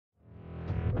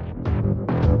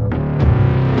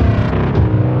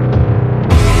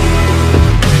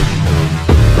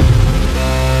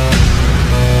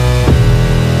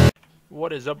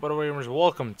What is up, brother gamers?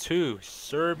 Welcome to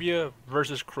Serbia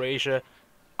versus Croatia.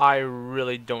 I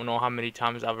really don't know how many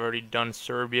times I've already done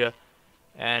Serbia,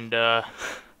 and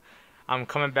I'm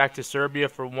coming back to Serbia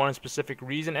for one specific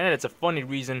reason, and it's a funny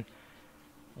reason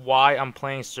why I'm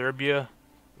playing Serbia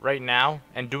right now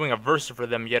and doing a versus for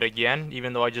them yet again,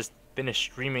 even though I just finished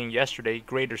streaming yesterday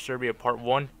Greater Serbia Part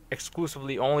 1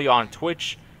 exclusively only on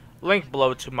Twitch. Link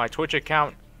below to my Twitch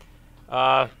account.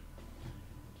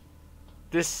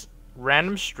 This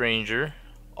random stranger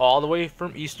all the way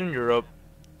from Eastern Europe,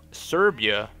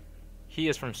 Serbia, he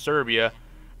is from Serbia,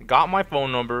 got my phone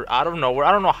number out of nowhere.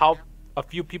 I don't know how a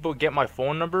few people get my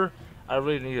phone number. I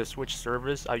really need to switch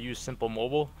service. I use Simple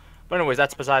Mobile. But anyways,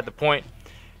 that's beside the point.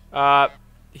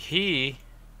 He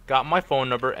got my phone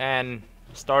number and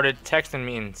started texting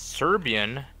me in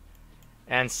Serbian.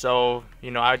 And so,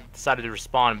 you know, I decided to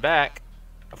respond back,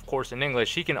 of course, in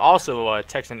English. He can also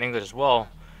text in English as well.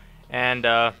 And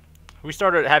we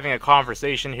started having a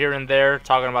conversation here and there,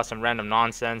 talking about some random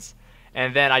nonsense.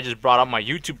 And then I just brought up my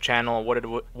YouTube channel, what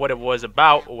it was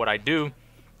about, what I do.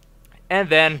 And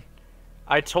then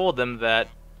I told him that,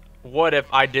 what if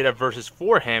I did a versus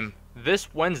for him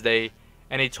this Wednesday?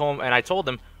 And I told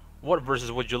him, what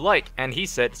versus would you like? And he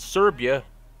said, Serbia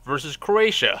versus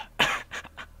Croatia.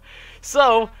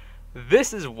 So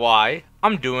this is why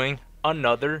I'm doing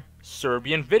another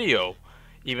Serbian video.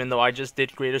 Even though I just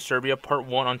did Greater Serbia Part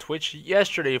 1 on Twitch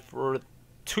yesterday for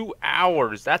 2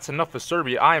 hours. That's enough for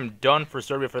Serbia. I am done for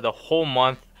Serbia for the whole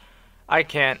month. I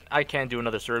can't do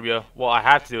another Serbia. Well, I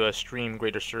have to do a stream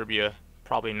Greater Serbia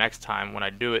probably next time when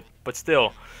I do it. But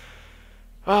still.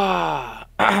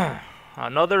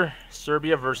 Another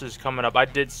Serbia versus coming up. I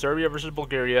did Serbia versus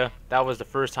Bulgaria. That was the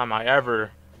first time I ever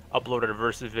uploaded a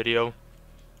versus video.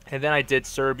 And then I did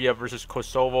Serbia versus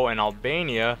Kosovo and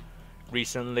Albania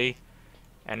recently.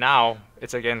 And now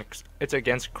it's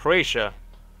against Croatia,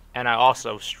 and I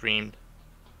also streamed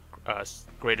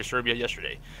Greater Serbia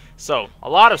yesterday. So a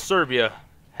lot of Serbia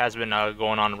has been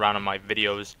going on around in my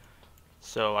videos.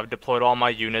 So I've deployed all my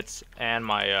units and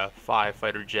my 5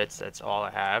 fighter jets. That's all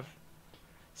I have.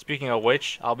 Speaking of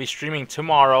which, I'll be streaming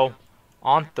tomorrow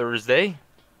on Thursday,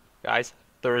 guys.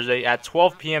 Thursday at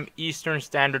 12 p.m. Eastern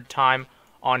Standard Time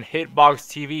on Hitbox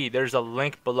TV. There's a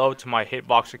link below to my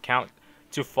Hitbox account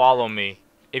to follow me.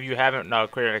 If you haven't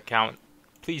created an account,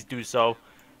 please do so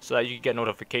that you can get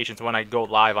notifications when I go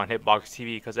live on Hitbox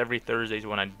TV, because every Thursday is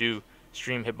when I do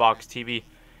stream Hitbox TV.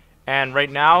 And right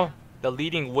now, the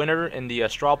leading winner in the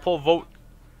straw poll vote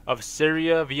of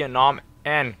Syria, Vietnam,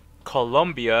 and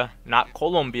Colombia, not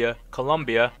Colombia,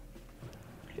 Colombia,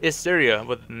 is Syria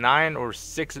with 9 or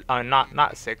 10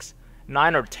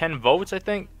 votes, I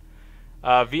think.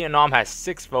 Vietnam has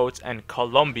 6 votes, and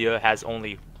Colombia has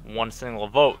only 1 single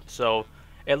vote. So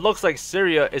it looks like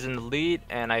Syria is in the lead,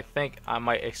 and I think I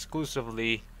might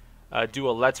exclusively do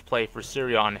a Let's Play for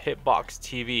Syria on Hitbox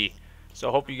TV. So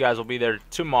I hope you guys will be there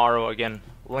tomorrow. Again,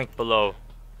 link below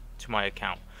to my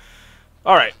account.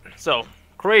 Alright, so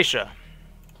Croatia.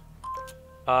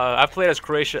 I've played as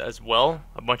Croatia as well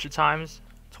a bunch of times.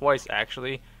 Twice,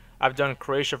 actually. I've done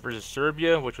Croatia versus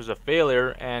Serbia, which was a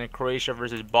failure, and Croatia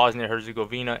versus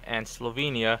Bosnia-Herzegovina and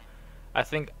Slovenia. I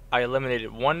think I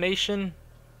eliminated one nation,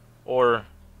 or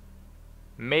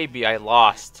maybe I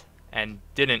lost and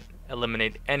didn't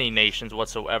eliminate any nations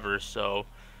whatsoever. So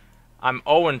I'm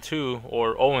 0-2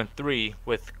 or 0-3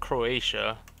 with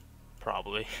Croatia,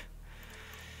 probably.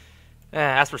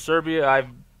 As for Serbia, I've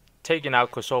taken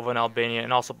out Kosovo and Albania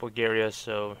and also Bulgaria,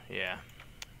 so yeah,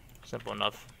 simple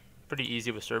enough. Pretty easy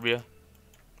with Serbia.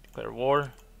 Declare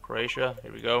war. Croatia,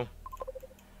 here we go.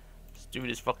 Let's do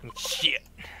this fucking shit.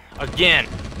 Again!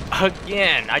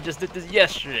 I just did this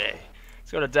yesterday.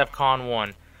 Let's go to DEFCON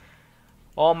 1.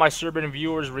 All my Serbian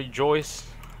viewers rejoice.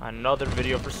 Another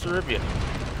video for Serbia.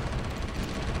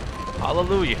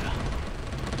 Hallelujah.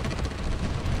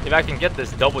 If I can get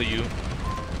this W,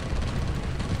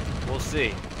 we'll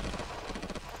see.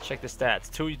 Check the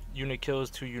stats. 2 unit kills,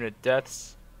 2 unit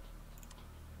deaths.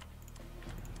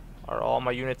 Are all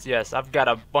my units? Yes, I've got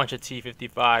a bunch of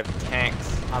T-55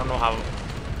 tanks. I don't know how.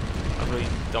 I really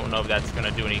don't know if that's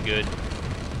gonna do any good.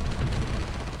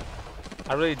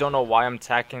 I really don't know why I'm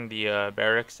attacking the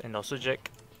barracks in Osijek.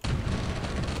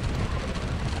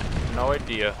 No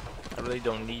idea. I really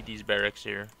don't need these barracks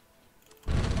here.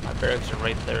 My barracks are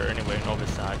right there anyway, Novi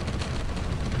Sad.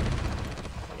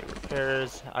 Okay,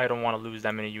 repairs. I don't want to lose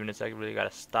that many units. I really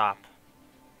gotta stop.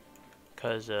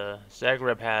 Because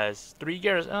Zagreb has 3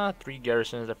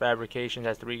 garrisons. The fabrication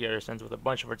has 3 garrisons with a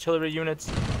bunch of artillery units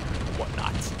and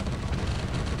whatnot.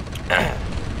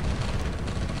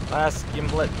 Last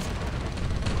gimlet.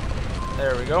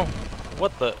 There we go.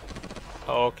 What the?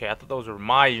 Oh, okay. I thought those were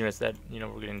my units that, you know,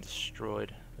 were getting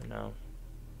destroyed. But no.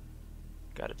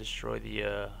 Gotta destroy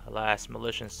the last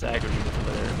militia and Sagar units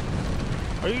over there.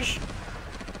 Are you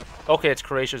Okay, it's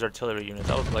Croatia's artillery units.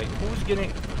 I was like, who's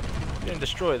getting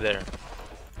destroyed there?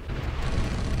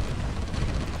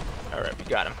 Alright, we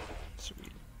got him.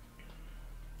 Sweet.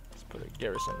 Let's put a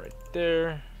garrison right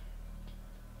there.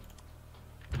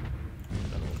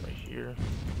 Another one right here.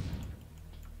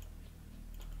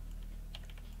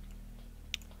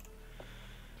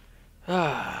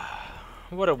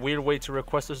 What a weird way to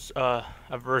request this, a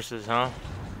versus, huh?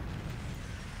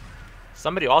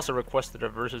 Somebody also requested a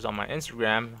versus on my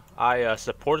Instagram. I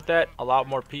support that. A lot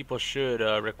more people should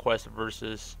request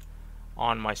versus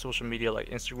on my social media like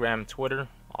Instagram, Twitter.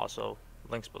 Also,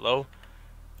 links below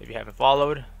if you haven't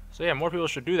followed. So yeah, more people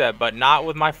should do that, but not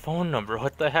with my phone number.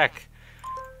 What the heck?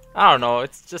 I don't know.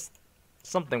 It's just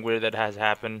something weird that has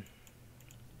happened.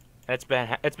 It's been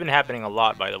happening a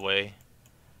lot, by the way.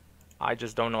 I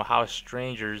just don't know how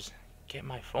strangers get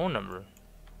my phone number.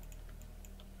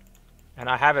 And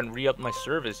I haven't re-upped my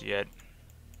service yet,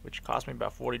 which cost me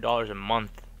about $40 a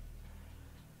month.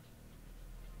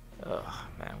 Ugh,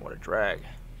 man, what a drag.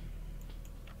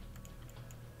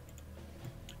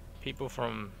 People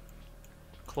from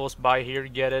close by here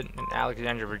get it, in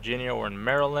Alexandria, Virginia, or in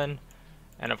Maryland.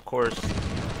 And of course,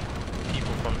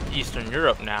 people from Eastern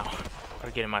Europe now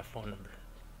are getting my phone number.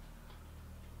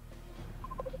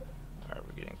 Alright,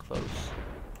 we're getting close.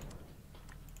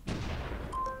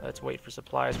 Let's wait for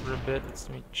supplies for a bit. Let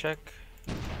me check.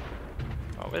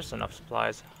 Oh, there's enough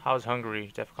supplies. How's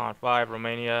Hungary? DEFCON 5,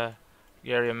 Romania,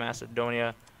 Bulgaria,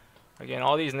 Macedonia. Again,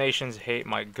 all these nations hate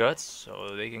my guts,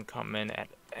 so they can come in at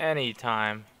any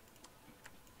time.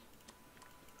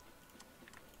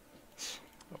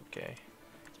 Okay.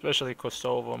 Especially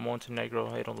Kosovo,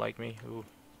 Montenegro, they don't like me. Ooh.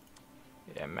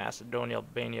 Yeah, Macedonia,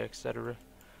 Albania, etc.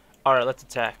 Alright, let's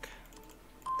attack.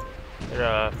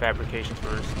 Their fabrications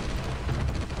first.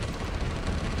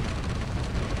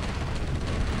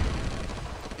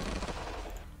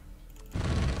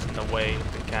 Way to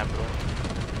the capital.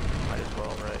 Might as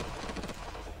well, right?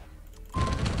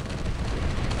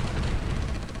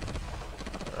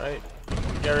 Alright.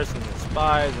 Garrison and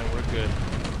spies, and we're good.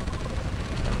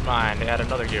 Never mind, they had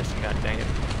another garrison, god dang it.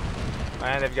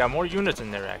 And they've got more units in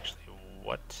there, actually.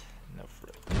 What? No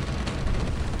frick.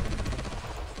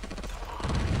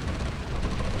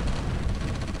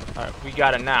 Alright, we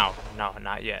got it now. No,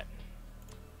 not yet.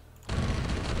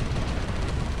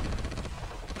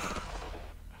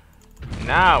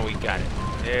 Now we got it.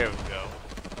 There we go.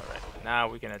 Alright, now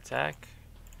we can attack.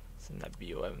 Send that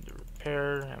B-11 to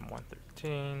repair.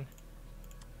 M113.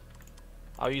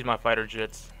 I'll use my fighter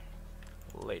jets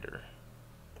later.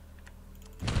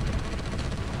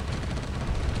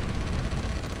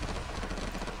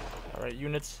 Alright,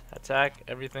 units, attack.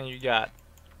 Everything you got.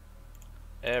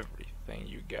 Everything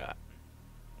you got.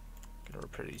 Gonna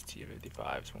repair these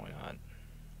T-55s. Why not?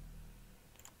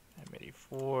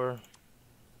 M84.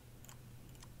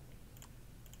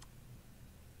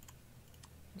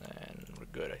 And we're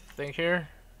good, I think, here.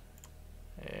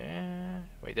 And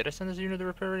wait, did I send this unit to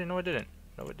repair already? No, I didn't.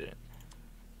 No, I didn't.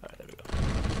 Alright, there we go.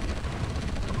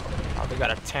 Oh, they got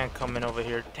a tank coming over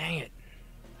here. Dang it.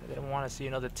 I didn't want to see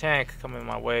another tank coming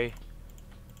my way.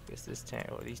 I guess this tank,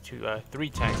 or these three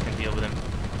tanks can deal with him.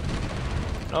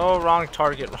 No, wrong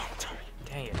target, wrong target.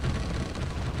 Dang it.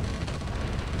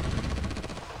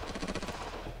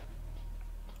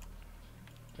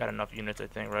 Got enough units, I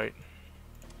think, right?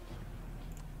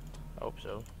 I hope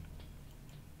so.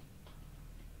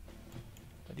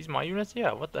 Are these my units?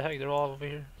 Yeah, what the heck? They're all over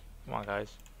here. Come on,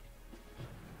 guys.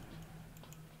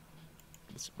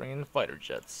 Let's bring in the fighter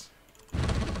jets.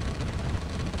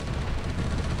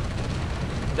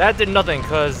 That did nothing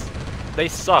because they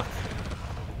suck.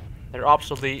 They're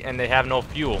obsolete and they have no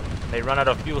fuel. They run out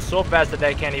of fuel so fast that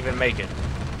they can't even make it.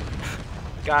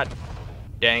 God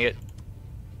dang it.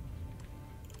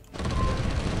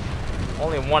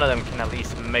 Only one of them can at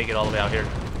least make it all the way out here.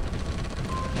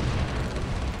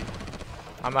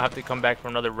 I'm gonna have to come back for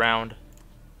another round.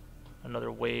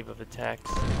 Another wave of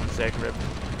attacks on Zagreb.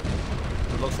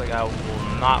 It looks like I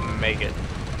will not make it.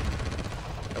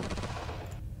 Nope.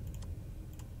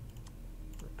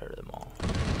 Repair them all.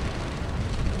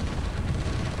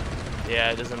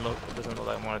 Yeah, it doesn't look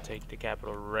like I want to take the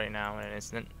capital right now in an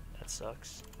instant. That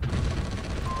sucks.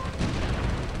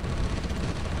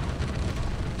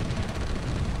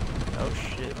 Oh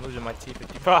shit, I'm losing my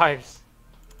T-55s.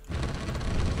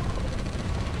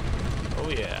 Oh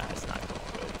yeah, that's not going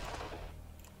good.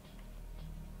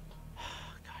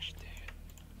 Gosh dang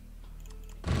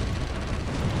it.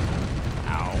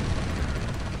 Ow.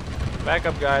 Back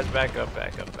up, guys. Back up,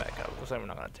 back up, back up. Looks like we're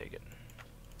not gonna take it.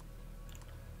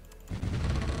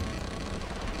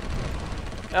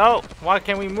 Oh, why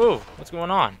can't we move? What's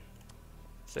going on?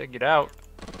 Say get out.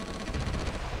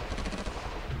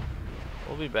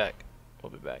 We'll be back. We'll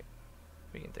be back.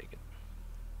 We can take it.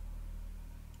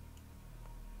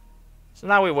 So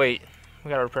now we wait. We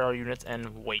gotta repair our units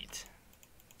and wait.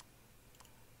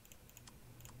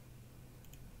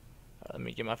 Let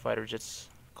me get my fighter jets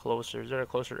closer. Is there a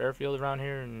closer airfield around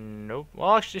here? Nope.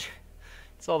 Well, actually,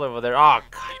 it's all over there. Oh,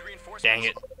 God. Dang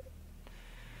it.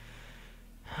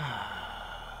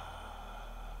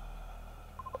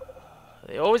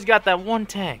 They always got that one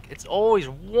tank. It's always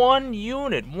one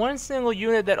unit. One single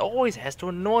unit that always has to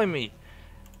annoy me.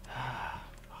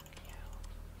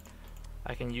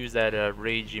 I can use that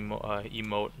rage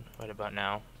emote right about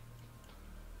now.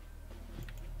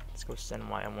 Let's go send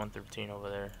my M113 over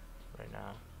there right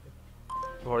now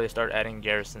before they start adding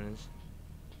garrisons.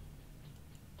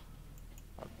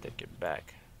 I'll take it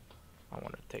back. I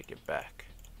want to take it back.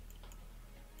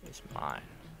 It's mine.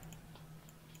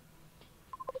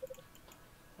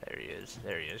 There he is.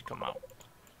 There he is. Come out.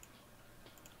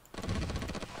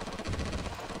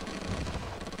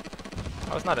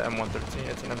 Oh, it's not an M113.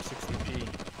 It's an M60P.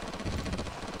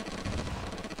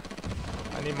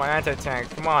 I need my anti-tank.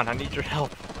 Come on. I need your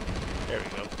help. There we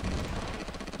go.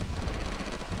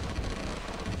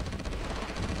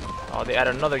 Oh, they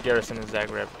added another garrison in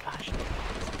Zagreb. Gosh.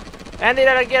 And they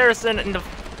added a garrison in the...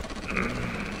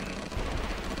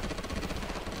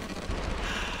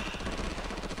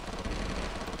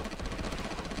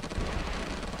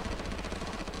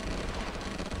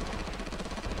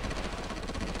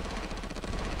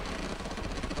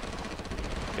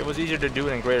 It was easier to do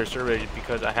it in Greater Serbia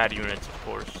because I had units, of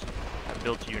course. I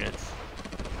built units.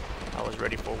 I was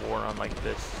ready for war, unlike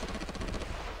this.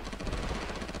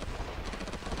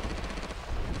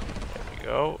 There we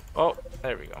go. Oh,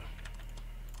 there we go.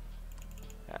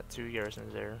 Got 2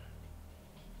 garrisons there.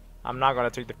 I'm not going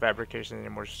to take the fabrication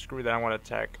anymore. Screw that. I want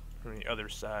to attack from the other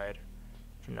side.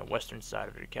 From the western side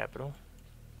of your capital.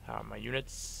 How are my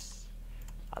units?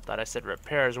 I thought I said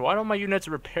repairs. Why don't my units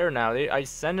repair now? I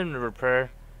send them to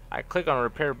repair. I click on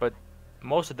repair, but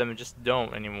most of them just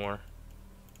don't anymore.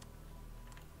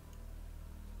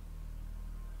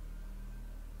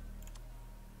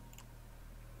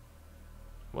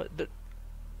 What the?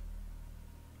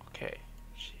 Okay,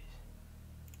 jeez.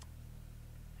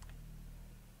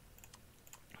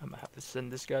 I'm gonna have to send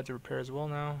this guy to repair as well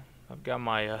now. I've got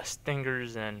my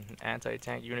stingers and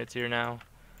anti-tank units here now,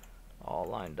 all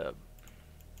lined up.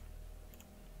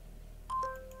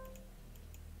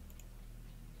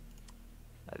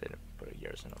 I didn't put a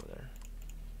garrison over there.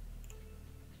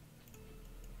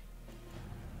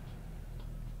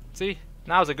 See,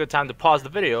 now's a good time to pause the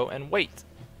video and wait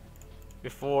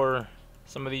before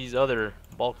some of these other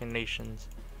Balkan nations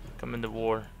come into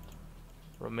war.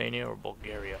 Romania or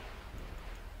Bulgaria.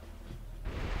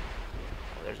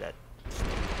 Oh, there's that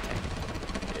stupid tank.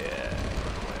 Yeah.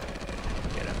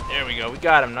 Get him. There we go. We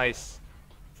got him. Nice.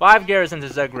 5 garrisons in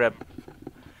Zagreb.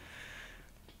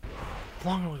 The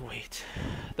longer we wait,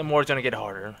 the more it's gonna get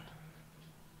harder. And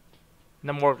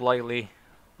the more likely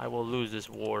I will lose this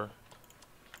war.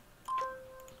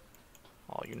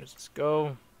 All units, let's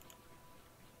go.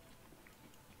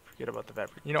 Forget about the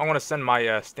fabric. You know, I want to send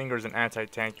my stingers and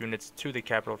anti-tank units to the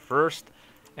capital first,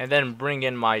 and then bring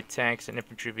in my tanks and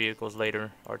infantry vehicles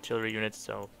later, artillery units.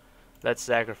 So let's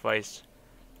sacrifice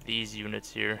these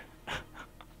units here.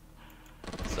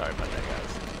 Sorry about that,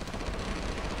 guys.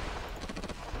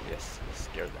 Yes,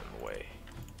 scare them away.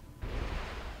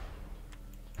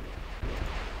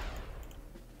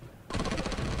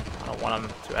 I don't want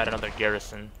them to add another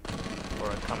garrison or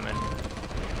come in.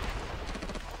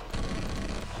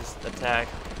 Just attack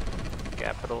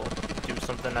capital, do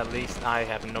something at least. I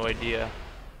have no idea.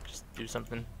 Just do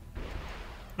something.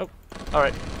 Nope.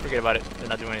 Alright, forget about it. They're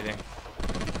not doing anything.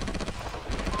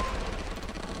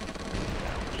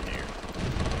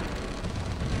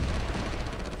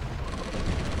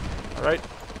 Alright,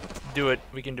 do it.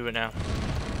 We can do it now.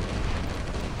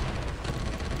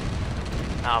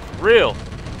 Now, for real.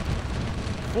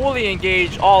 Fully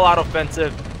engage, all-out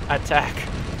offensive attack.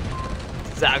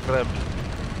 Zagreb.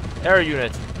 Air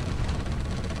unit.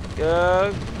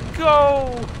 Go!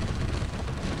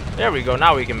 There we go.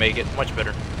 Now we can make it. Much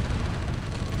better.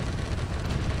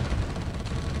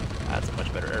 That's a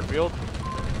much better airfield.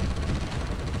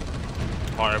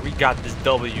 Alright, we got this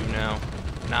W now.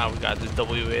 Now we got this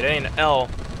W. It ain't L.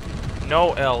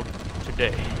 No L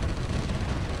today.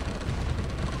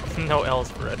 No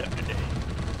L's for Red F today.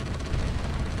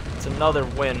 It's another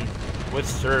win with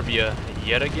Serbia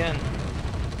yet again.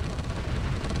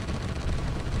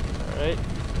 Alright.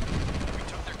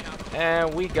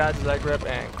 And we got Zagreb,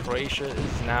 and Croatia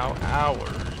is now ours.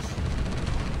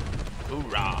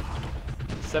 Hoorah!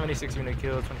 76 unit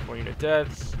kills, 24 unit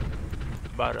deaths,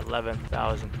 about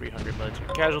 11,300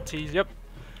 military casualties. Yep.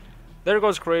 There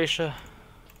goes Croatia.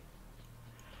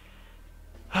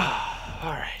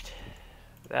 Alright.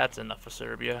 That's enough for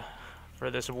Serbia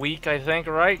for this week, I think.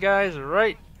 Right, guys?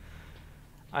 Right?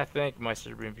 I think my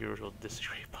Serbian viewers will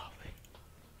disagree, probably.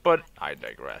 But I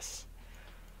digress.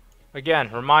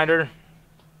 Again, reminder.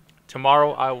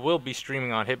 Tomorrow I will be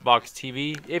streaming on Hitbox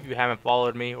TV. If you haven't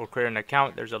followed me or created an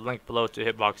account, there's a link below to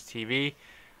Hitbox TV.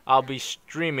 I'll be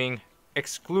streaming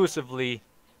exclusively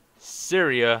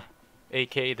Syria,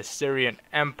 aka the Syrian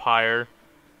Empire,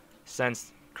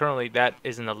 since currently that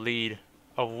is in the lead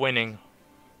of winning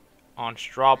on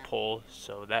straw poll.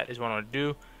 So that is what I'm going to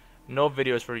do. No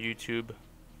videos for YouTube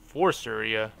for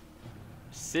Syria,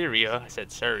 I said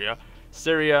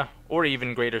Syria, or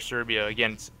even Greater Serbia.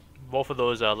 Again, both of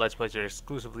those Let's Plays are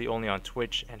exclusively only on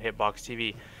Twitch and Hitbox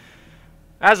TV.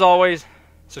 As always,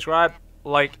 subscribe,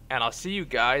 like, and I'll see you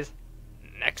guys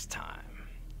next time.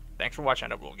 Thanks for watching,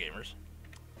 World Gamers.